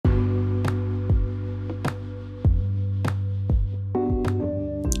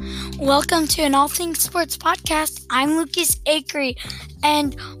Welcome to an All Things Sports podcast. I'm Lucas Akery,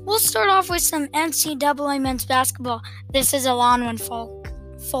 and we'll start off with some NCAA men's basketball. This is a long one,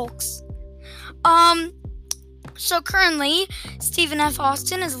 folks. So currently, Stephen F.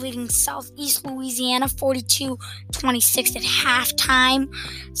 Austin is leading Southeast Louisiana 42-26 at halftime.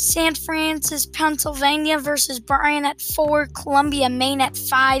 St. Francis, Pennsylvania versus Bryan at 4. Columbia, Maine at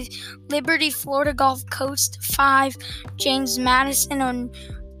 5. Liberty, Florida Gulf Coast 5. James Madison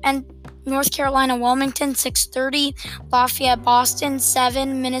and North Carolina, Wilmington 6:30. Lafayette, Boston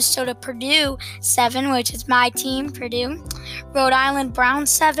 7. Minnesota, Purdue 7, which is my team, Purdue. Rhode Island, Brown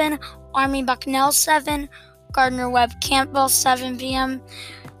 7. Army, Bucknell 7. Gardner-Webb, Campbell 7 p.m.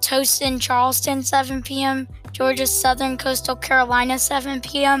 Towson, Charleston 7 p.m. Georgia Southern, Coastal Carolina 7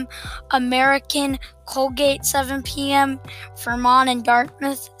 p.m. American, Colgate 7 p.m. Vermont and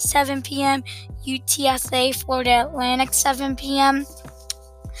Dartmouth 7 p.m. UTSA, Florida Atlantic 7 p.m.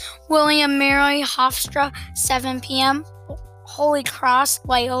 William Mary, Hofstra 7 p.m. Holy Cross,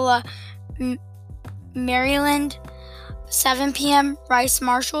 Loyola, Maryland 7 p.m. Rice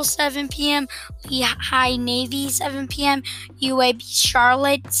Marshall 7 p.m. Lehigh Navy 7 p.m. UAB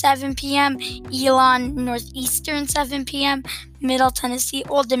Charlotte 7 p.m. Elon Northeastern 7 p.m. Middle Tennessee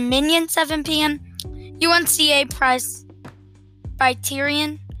Old Dominion 7 p.m. UNCA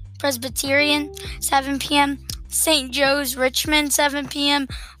Presbyterian 7 p.m. St. Joe's Richmond 7 p.m.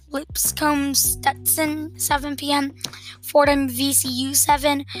 Lipscomb Stetson 7 p.m. Fordham VCU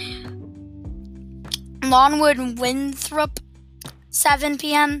 7. Longwood Winthrop 7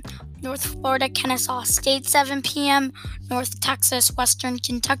 p.m. North Florida Kennesaw State 7 p.m. North Texas Western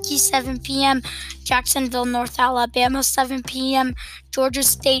Kentucky 7 p.m. Jacksonville North Alabama 7 p.m. Georgia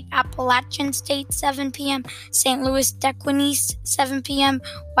State Appalachian State 7 p.m. St. Louis Dequenis 7 p.m.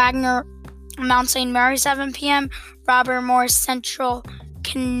 Wagner Mount St. Mary 7 p.m. Robert Morris Central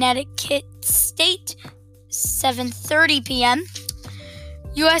Connecticut State 7:30 p.m.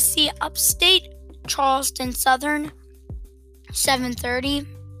 USC Upstate Charleston Southern 7:30.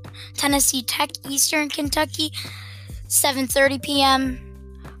 Tennessee Tech Eastern Kentucky 7:30 p.m.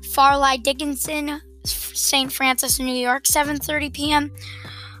 Farley Dickinson St. Francis New York 7:30 p.m.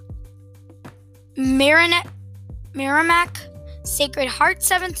 Merrimack Sacred Heart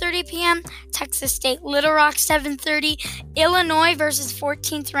 7:30 p.m. Texas State Little Rock 7:30. Illinois versus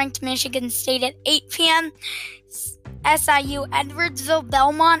 14th ranked Michigan State at 8 p.m. SIU Edwardsville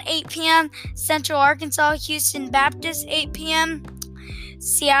Belmont 8 p.m. Central Arkansas Houston Baptist 8 p.m.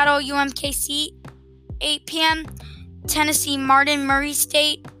 Seattle UMKC 8 p.m. Tennessee Martin Murray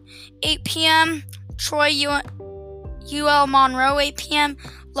State 8 p.m. Troy UL Monroe 8 p.m.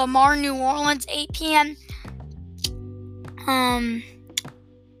 Lamar New Orleans 8 p.m.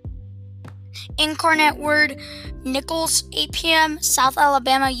 Incarnate Word Nichols 8 p.m. South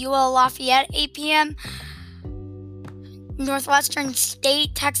Alabama UL Lafayette 8 p.m. Northwestern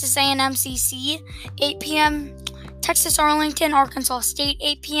State Texas A&M CC 8 p.m. Texas Arlington Arkansas State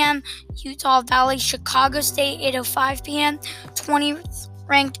 8 p.m. Utah Valley Chicago State 8:05 p.m. 20th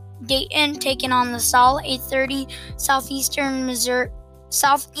ranked Dayton taking on LaSalle 8:30.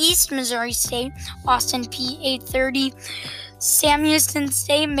 Southeast Missouri State Austin P 8:30. Sam Houston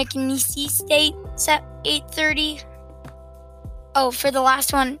State McNeese State 8:30. Oh, for the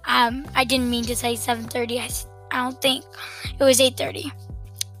last one, I didn't mean to say 7:30. I don't think it was 8:30.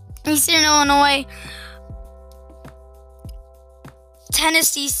 Eastern Illinois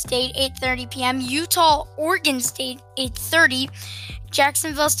Tennessee State 8:30 p.m. Utah Oregon State 8:30.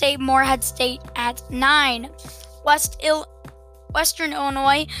 Jacksonville State Morehead State at 9. Western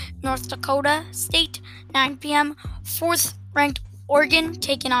Illinois North Dakota State 9 p.m. 4th ranked Oregon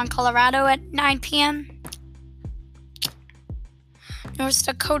taking on Colorado at 9 p.m. North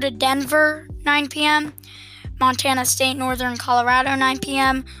Dakota Denver 9 p.m. Montana State Northern Colorado 9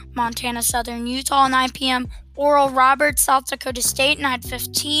 p.m. Montana Southern Utah 9 p.m. Oral Roberts South Dakota State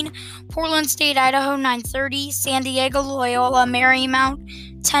 9:15. Portland State Idaho 9:30. San Diego Loyola Marymount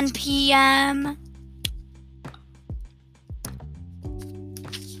 10 p.m.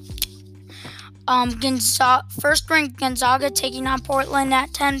 First ranked Gonzaga taking on Portland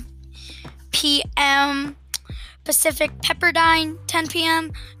at 10 p.m. Pacific Pepperdine 10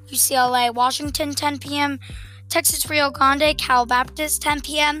 p.m. UCLA Washington 10 p.m. Texas Rio Grande Cal Baptist 10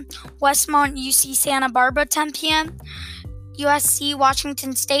 p.m. Westmont UC Santa Barbara 10 p.m. USC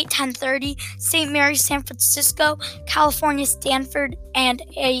Washington State 10:30. St. Mary's San Francisco California Stanford, and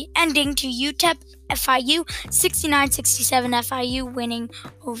a ending to UTEP FIU 69-67. FIU winning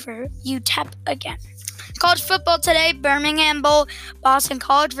over UTEP again. College football today, Birmingham Bowl, Boston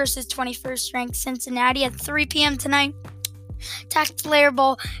College versus 21st ranked Cincinnati at 3 p.m. tonight. Tax Layer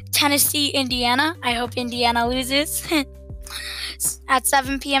Bowl, Tennessee, Indiana. I hope Indiana loses. At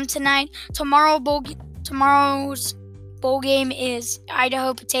 7 p.m. tonight. Tomorrow's bowl game is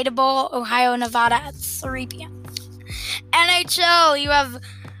Idaho Potato Bowl, Ohio, Nevada at 3 p.m. NHL, you have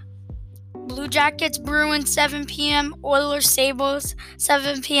Blue Jackets, Bruins, 7 p.m. Oilers, Sabres,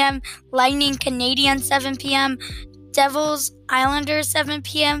 7 p.m. Lightning, Canadiens, 7 p.m. Devils, Islanders, 7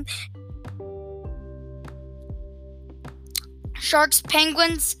 p.m. Sharks,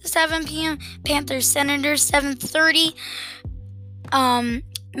 Penguins, 7 p.m. Panthers, Senators, 7:30.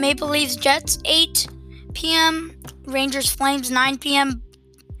 Maple Leafs, Jets, 8 p.m. Rangers, Flames, 9 p.m.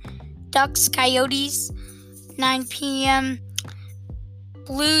 Ducks, Coyotes, 9 p.m.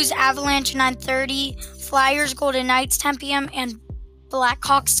 Blues, Avalanche, 9:30. Flyers, Golden Knights, 10 p.m. And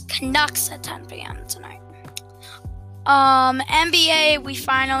Blackhawks, Canucks at 10 p.m. tonight. NBA, we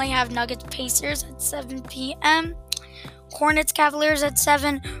finally have Nuggets, Pacers at 7 p.m. Hornets, Cavaliers at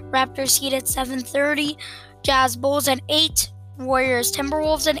 7. Raptors, Heat at 7:30. Jazz, Bulls at 8. Warriors,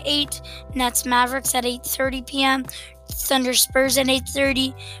 Timberwolves at 8. Nets, Mavericks at 8:30 p.m. Thunder, Spurs at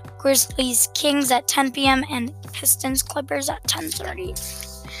 8:30. Grizzlies, Kings at 10 p.m. And Pistons, Clippers at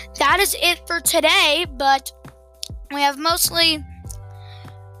 10:30. That is it for today, but we have mostly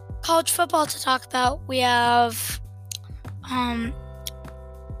college football to talk about. We have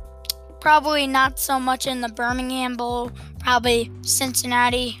probably not so much in the Birmingham Bowl. Probably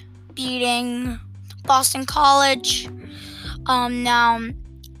Cincinnati beating Boston College. Now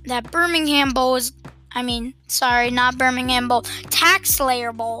that Birmingham Bowl is, not Birmingham Bowl, Tax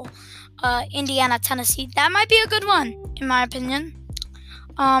Layer Bowl, Indiana, Tennessee. That might be a good one, in my opinion.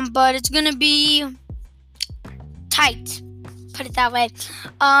 But it's going to be tight, put it that way.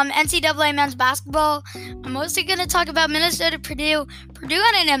 NCAA men's basketball, I'm mostly going to talk about Minnesota, Purdue. Purdue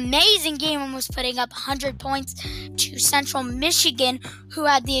had an amazing game and was putting up 100 points to Central Michigan, who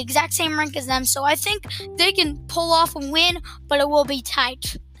had the exact same rank as them. So I think they can pull off a win, but it will be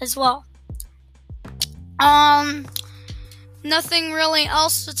tight as well. Nothing really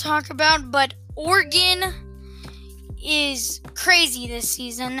else to talk about, but Oregon is crazy this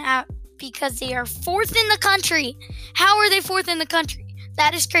season because they are 4th in the country. How are they 4th in the country?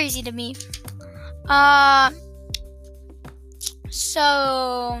 That is crazy to me.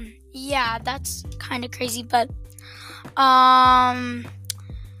 So yeah, that's kind of crazy, but now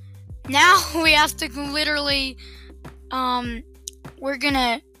we have to literally we're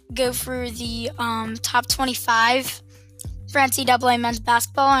gonna go through the top 25 for NCAA men's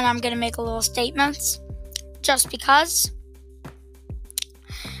basketball, and I'm gonna make a little statements just because.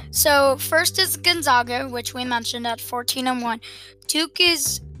 So first is Gonzaga, which we mentioned at 14-1. Duke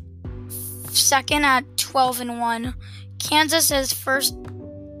is second at 12-1. Kansas is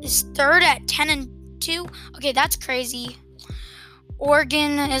third at 10-2. Okay, that's crazy.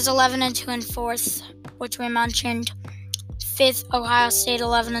 Oregon is 11-2 and fourth, which we mentioned. Fifth, Ohio State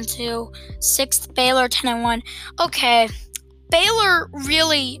 11-2. Sixth, Baylor 10-1. Okay, Baylor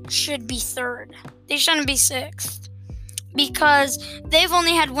really should be third. They shouldn't be sixth because they've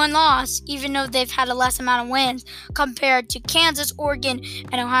only had one loss, even though they've had a less amount of wins compared to Kansas, Oregon,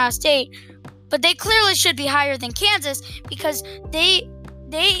 and Ohio State. But they clearly should be higher than Kansas because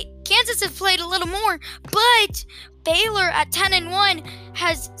Kansas has played a little more, but Baylor at 10-1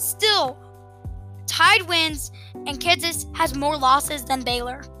 has still tied wins, and Kansas has more losses than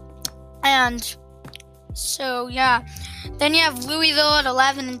Baylor. And so, yeah. Then you have Louisville at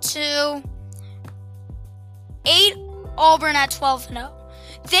 11-2. 8, Auburn at 12-0.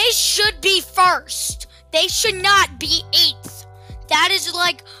 They should be first. They should not be 8th. That is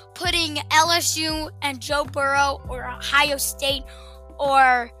like putting LSU and Joe Burrow or Ohio State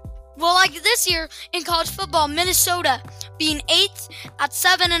or, well, like this year in college football, Minnesota being 8th at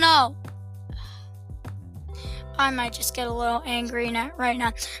 7-0. I might just get a little angry right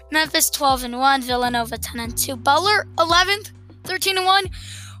now. Memphis 12-1, Villanova 10-2, Butler 11th, 13-1.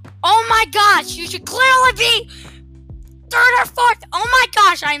 Oh my gosh, you should clearly be 3rd or 4th. Oh my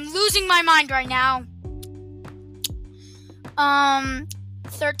gosh, I'm losing my mind right now.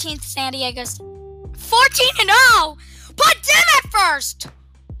 13th, San Diego 14-0. Put them at first.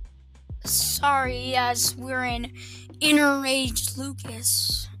 Sorry, yes, we're in Inner Rage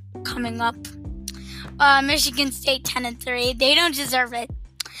Lucas coming up. Michigan State 10-3. They don't deserve it.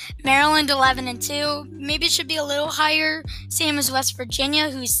 Maryland 11-2. Maybe it should be a little higher. Same as West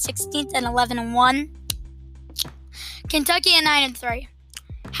Virginia, who's 16th and 11-1. Kentucky at 9-3.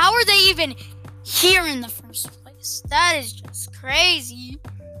 How are they even here in the first place? That is just crazy.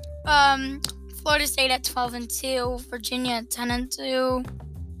 Florida State at 12-2. Virginia at 10-2.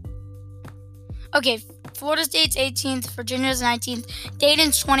 Okay, Florida State's 18th, Virginia's 19th,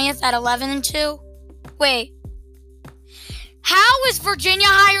 Dayton's 20th at 11-2. Wait. How is Virginia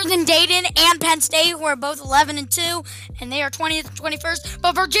higher than Dayton and Penn State, who are both 11-2, and they are 20th and 21st,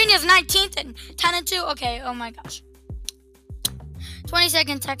 but Virginia's 19th and 10-2? Okay, oh my gosh.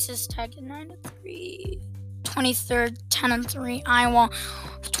 22nd, Texas Tech at 9-3. 23rd, 10-3, Iowa.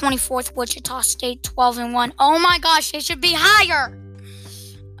 24th, Wichita State, 12-1. Oh my gosh, they should be higher.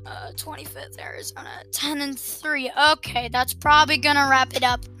 25th, Arizona, 10-3. Okay, that's probably gonna wrap it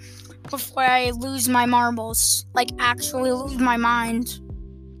up before I lose my marbles, like actually lose my mind.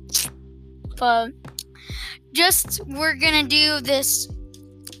 But we're gonna do this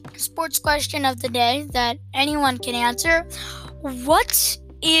sports question of the day that anyone can answer. What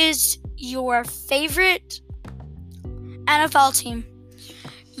is your favorite NFL team?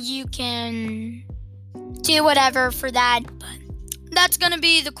 You can do whatever for that, but that's gonna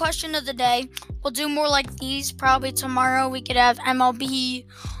be the question of the day. We'll do more like these probably tomorrow. We could have MLB.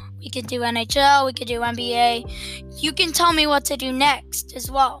 We could do NHL, we could do NBA. You can tell me what to do next as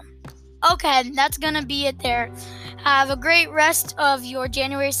well. Okay, that's going to be it there. Have a great rest of your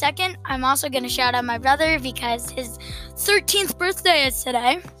January 2nd. I'm also going to shout out my brother because his 13th birthday is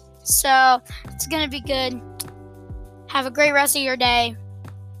today. So it's going to be good. Have a great rest of your day.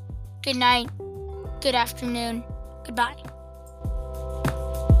 Good night. Good afternoon. Goodbye.